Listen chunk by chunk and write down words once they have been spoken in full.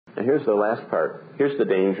And here's the last part. Here's the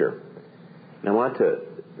danger. And I want to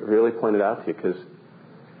really point it out to you because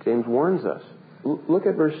James warns us. Look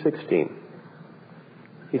at verse 16.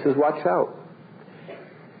 He says, watch out.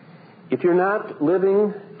 If you're not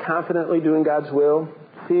living confidently doing God's will,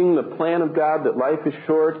 seeing the plan of God that life is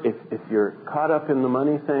short, if you're caught up in the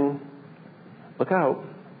money thing, look out.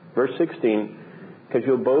 Verse 16, because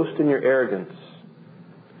you'll boast in your arrogance,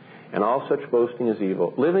 and all such boasting is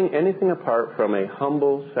evil. Living anything apart from a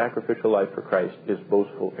humble, sacrificial life for Christ is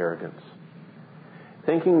boastful arrogance.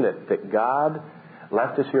 Thinking that God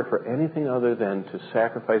left us here for anything other than to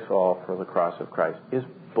sacrifice all for the cross of Christ is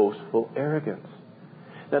boastful arrogance.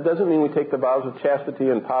 That doesn't mean we take the vows of chastity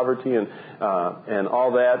and poverty and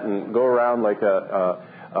all that and go around like a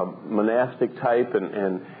monastic type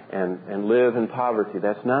and live in poverty.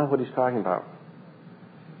 That's not what he's talking about.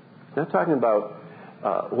 He's not talking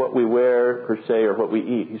about what we wear per se or what we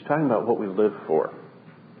eat. He's talking about what we live for.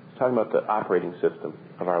 He's talking about the operating system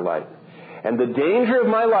of our life. And the danger of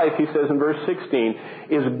my life, he says in verse 16,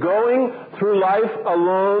 is going through life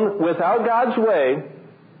alone without God's way.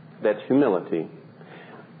 That's humility.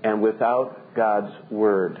 And without God's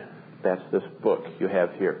Word. That's this book you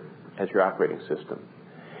have here as your operating system.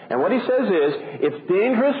 And what he says is, it's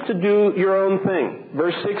dangerous to do your own thing.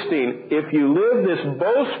 Verse 16, if you live this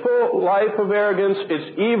boastful life of arrogance,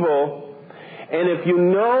 it's evil. And if you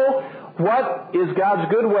know what is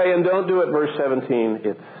God's good way and don't do it, verse 17,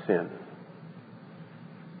 it's sin.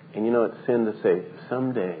 And you know it's sin to say,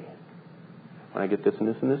 someday, when I get this and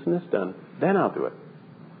this and this and this done, then I'll do it.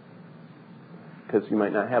 Because you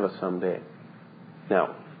might not have a someday.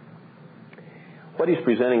 Now, what he's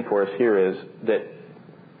presenting for us here is that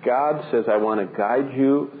God says, I want to guide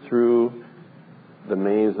you through the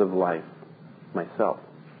maze of life, myself.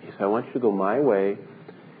 He said, I want you to go my way,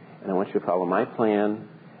 and I want you to follow my plan.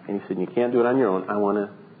 And he said, you can't do it on your own. I want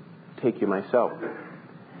to take you myself.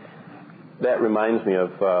 That reminds me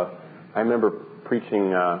of, I remember preaching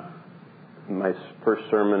my first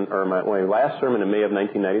sermon, or my last sermon in May of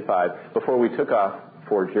 1995, before we took off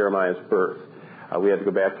for Jeremiah's birth. We had to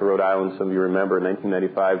go back to Rhode Island. Some of you remember in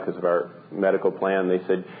 1995 because of our medical plan. They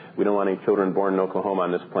said, we don't want any children born in Oklahoma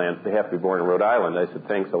on this plan. They have to be born in Rhode Island. I said,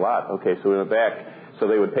 thanks a lot. Okay, so we went back so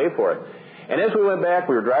they would pay for it. And as we went back,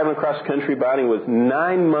 we were driving across the country. Bonnie was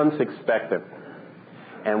 9 months expectant.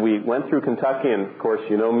 And we went through Kentucky, and of course,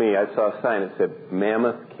 you know me, I saw a sign that said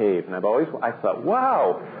Mammoth Cave. And I thought,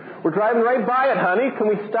 wow, we're driving right by it, honey. Can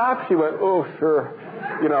we stop? She went, oh, sure.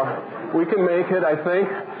 You know, we can make it, I think.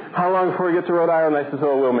 How long before we get to Rhode Island? I said,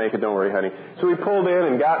 oh, we'll make it. Don't worry, honey. So we pulled in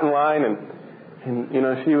and got in line, and you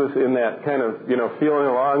know, she was in that kind of, you know, feeling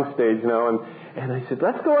along stage, you know, and I said,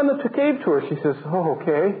 let's go on the cave tour. She says, oh,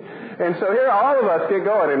 okay. And so here all of us get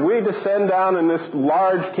going, and we descend down in this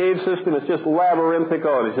large cave system. It's just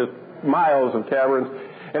labyrinthical, and it's just miles of caverns.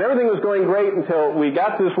 And everything was going great until we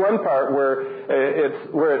got to this one part where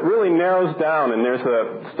it really narrows down, and there's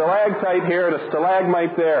a stalactite here and a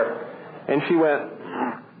stalagmite there. And she went,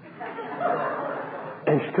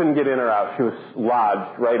 and she couldn't get in or out. She was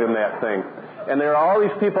lodged right in that thing. And there are all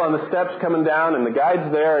these people on the steps coming down, and the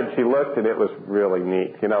guide's there, and she looked, and it was really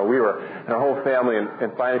neat. You know, we were, our whole family,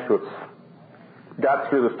 and finally she got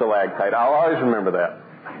through the stalactite. I'll always remember that.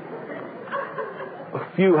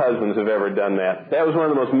 A few husbands have ever done that. That was one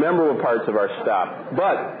of the most memorable parts of our stop.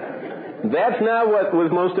 But that's not what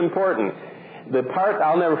was most important. The part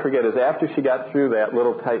I'll never forget is after she got through that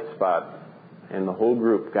little tight spot, and the whole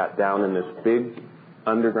group got down in this big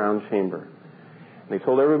underground chamber. And they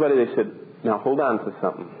told everybody, they said, now hold on to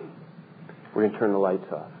something. We're going to turn the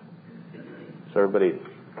lights off. So everybody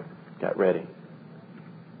got ready.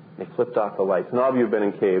 They flipped off the lights. And all of you have been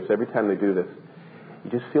in caves. Every time they do this, you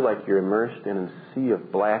just feel like you're immersed in a sea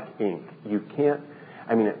of black ink. You can't,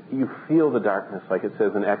 you feel the darkness, like it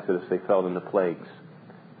says in Exodus, they felt in the plagues.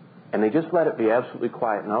 And they just let it be absolutely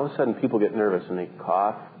quiet. And all of a sudden people get nervous and they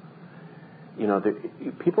cough. You know,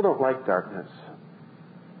 people don't like darkness.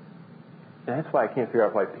 And that's why I can't figure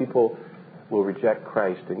out why people will reject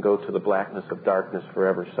Christ and go to the blackness of darkness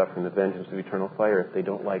forever, suffering the vengeance of eternal fire if they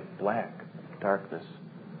don't like black darkness.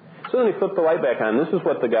 So then he flipped the light back on. This is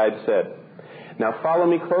what the guide said. Now follow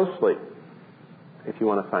me closely if you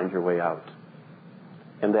want to find your way out.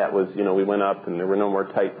 And that was, you know, we went up and there were no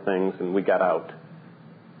more tight things and we got out.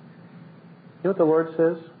 You know what the Lord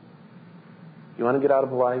says? You want to get out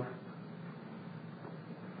of life?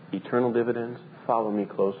 Eternal dividends? Follow me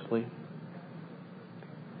closely.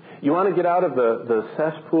 You want to get out of the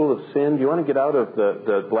cesspool of sin? Do you want to get out of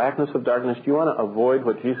the blackness of darkness? Do you want to avoid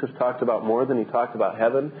what Jesus talked about more than he talked about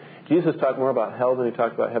heaven? Jesus talked more about hell than he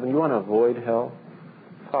talked about heaven. You want to avoid hell?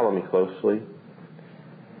 Follow me closely.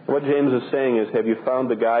 What James is saying is, have you found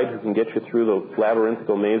the guide who can get you through the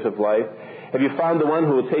labyrinthical maze of life? Have you found the one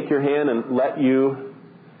who will take your hand and let you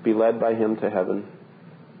be led by him to heaven?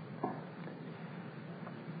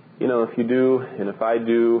 You know, if you do, and if I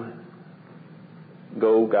do,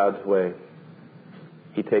 go God's way,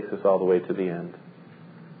 he takes us all the way to the end.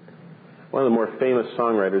 One of the more famous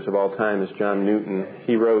songwriters of all time is John Newton.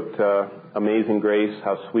 He wrote Amazing Grace,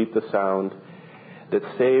 how sweet the sound that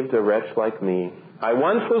saved a wretch like me. I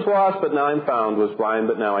once was lost, but now I'm found, was blind,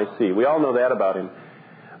 but now I see. We all know that about him.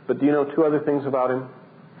 But do you know two other things about him?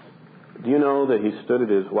 Do you know that he stood at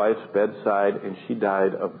his wife's bedside and she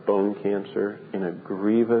died of bone cancer in a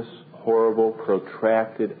grievous, horrible,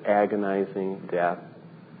 protracted, agonizing death,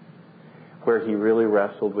 where he really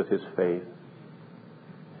wrestled with his faith?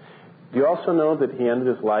 Do you also know that he ended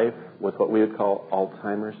his life with what we would call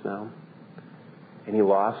Alzheimer's now? And he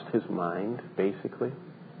lost his mind, basically.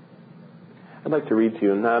 I'd like to read to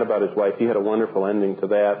you, not about his wife. He had a wonderful ending to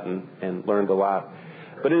that and learned a lot.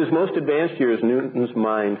 But in his most advanced years, Newton's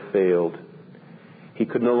mind failed. He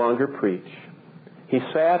could no longer preach. He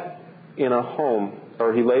sat in a home,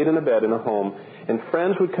 or he laid in a bed in a home, and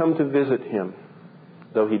friends would come to visit him,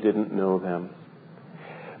 though he didn't know them.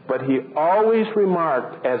 But he always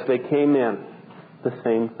remarked as they came in the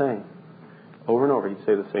same thing. Over and over, he'd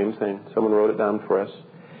say the same thing. Someone wrote it down for us.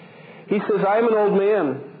 He says, I'm an old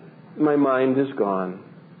man. My mind is gone.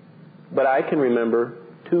 But I can remember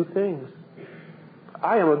two things.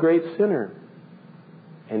 I am a great sinner.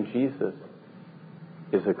 And Jesus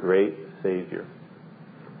is a great Savior.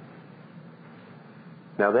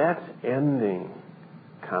 Now that's ending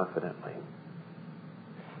confidently.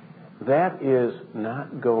 That is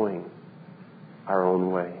not going our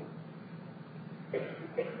own way.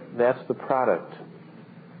 That's the product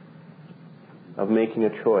of making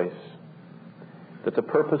a choice that the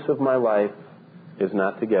purpose of my life is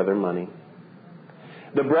not to gather money.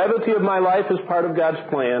 The brevity of my life is part of God's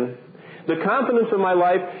plan. The confidence of my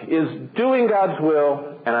life is doing God's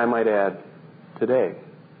will, and I might add, today.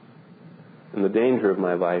 And the danger of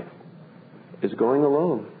my life is going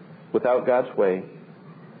alone, without God's way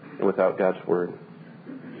and without God's word.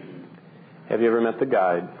 Have you ever met the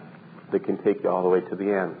guide that can take you all the way to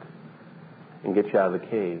the end and get you out of the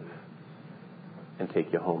cave and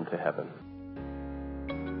take you home to heaven?